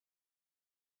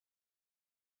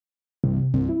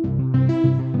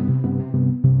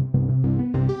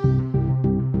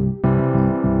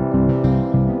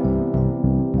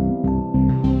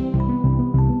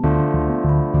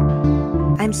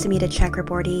I'm Sumita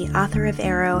Chakraborty, author of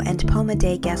Arrow and Poem a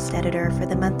Day guest editor for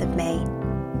the month of May.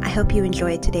 I hope you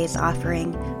enjoyed today's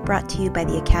offering, brought to you by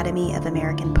the Academy of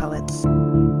American Poets.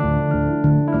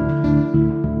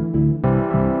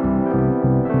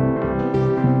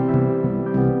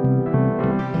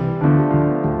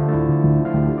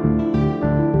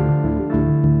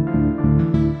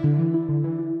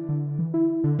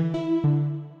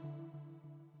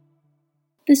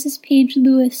 This is Paige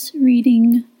Lewis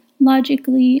reading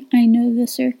Logically, I Know the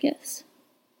Circus.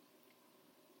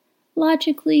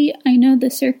 Logically, I know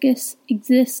the circus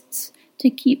exists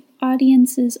to keep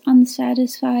audiences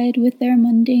unsatisfied with their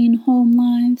mundane home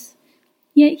lives.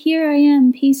 Yet here I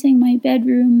am pacing my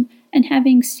bedroom and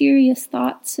having serious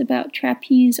thoughts about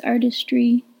trapeze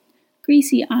artistry,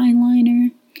 greasy eyeliner,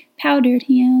 powdered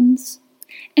hands.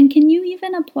 And can you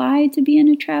even apply to be in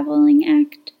a traveling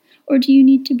act? Or do you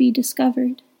need to be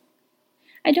discovered?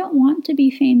 I don't want to be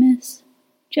famous,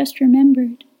 just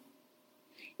remembered.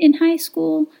 In high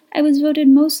school, I was voted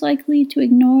most likely to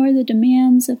ignore the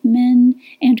demands of men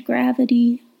and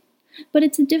gravity, but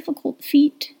it's a difficult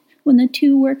feat when the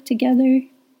two work together,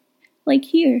 like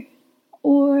here,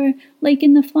 or like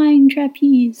in the flying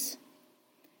trapeze.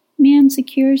 Man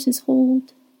secures his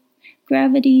hold,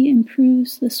 gravity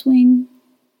improves the swing.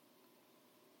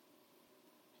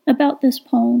 About this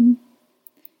poem.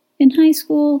 In high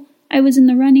school, I was in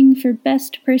the running for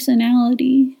best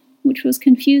personality, which was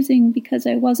confusing because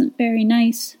I wasn't very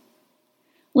nice.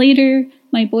 Later,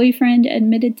 my boyfriend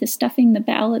admitted to stuffing the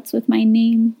ballots with my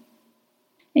name.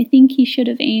 I think he should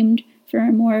have aimed for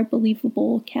a more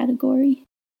believable category.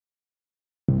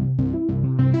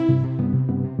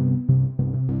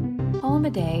 Poem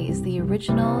a Day is the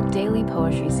original daily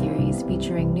poetry series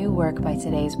featuring new work by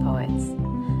today's poets.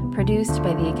 Produced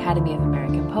by the Academy of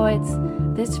American Poets,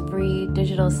 this free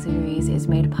digital series is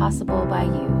made possible by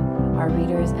you, our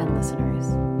readers and listeners.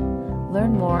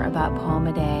 Learn more about Poem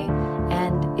a Day,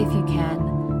 and if you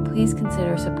can, please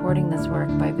consider supporting this work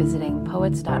by visiting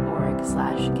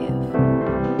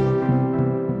poets.org/give.